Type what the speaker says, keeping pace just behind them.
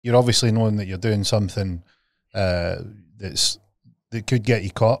you're obviously knowing that you're doing something uh, that could get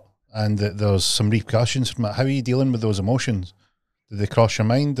you caught, and that there's some repercussions from it. How are you dealing with those emotions? Did they cross your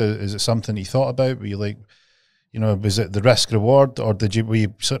mind? Is it something you thought about? Were you like, was it the risk reward, or were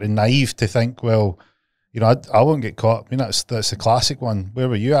you sort of naive to think, well, I won't get caught? I mean, that's a classic one. Where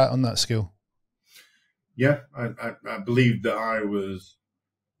were you at on that scale? Yeah, I believed that I was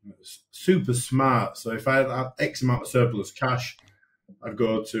super smart. So if I had X amount of surplus cash, I'd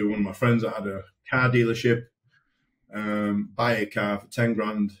go to one of my friends that had a car dealership, buy a car for 10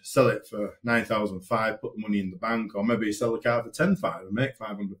 grand, sell it for 9,500, put the money in the bank, or maybe sell the car for 10,500 and make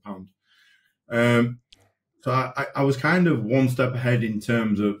 £500. So I was kind of one step ahead in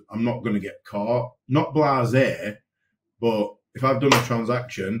terms of I'm not going to get caught, not blasé, but if I've done a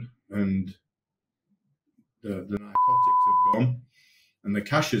transaction and the narcotics have gone and the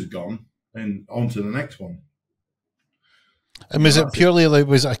cash has gone, then on to the next one. And was it purely like,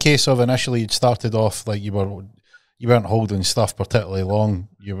 was it a case of initially you'd started off like you weren't holding stuff particularly long?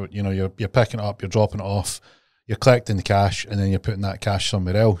 You were, you're picking it up, you're dropping it off, you're collecting the cash, and then you're putting that cash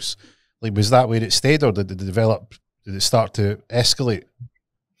somewhere else. Like, was that where it stayed, or did it develop? Did it start to escalate?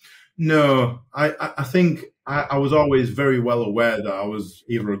 No, I think I was always very well aware that I was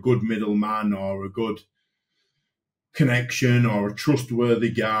either a good middleman or a good connection or a trustworthy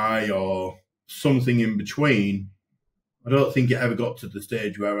guy or something in between. I don't think it ever got to the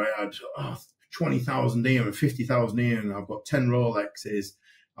stage where I had 20,000 here and 50,000 here and I've got 10 Rolexes.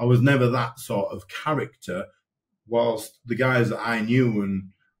 I was never that sort of character, whilst the guys that I knew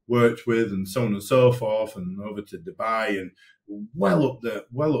and worked with and so on and so forth and over to Dubai and well up the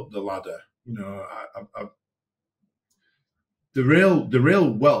ladder. The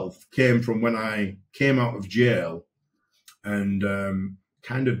real wealth came from when I came out of jail and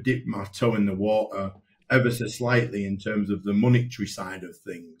kind of dipped my toe in the water ever so slightly in terms of the monetary side of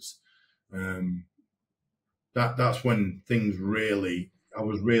things. That's when things really,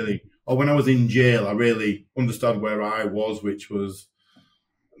 when I was in jail, I really understood where I was, which was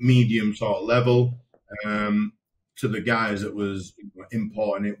medium sort of level, to the guys that was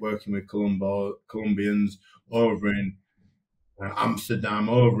importing it, working with Colombians over in Amsterdam,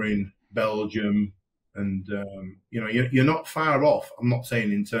 over in Belgium. And, you're not far off. I'm not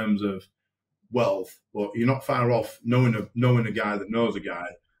saying in terms of wealth, but you're not far off knowing a guy that knows a guy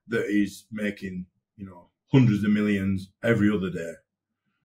that is making, hundreds of millions every other day.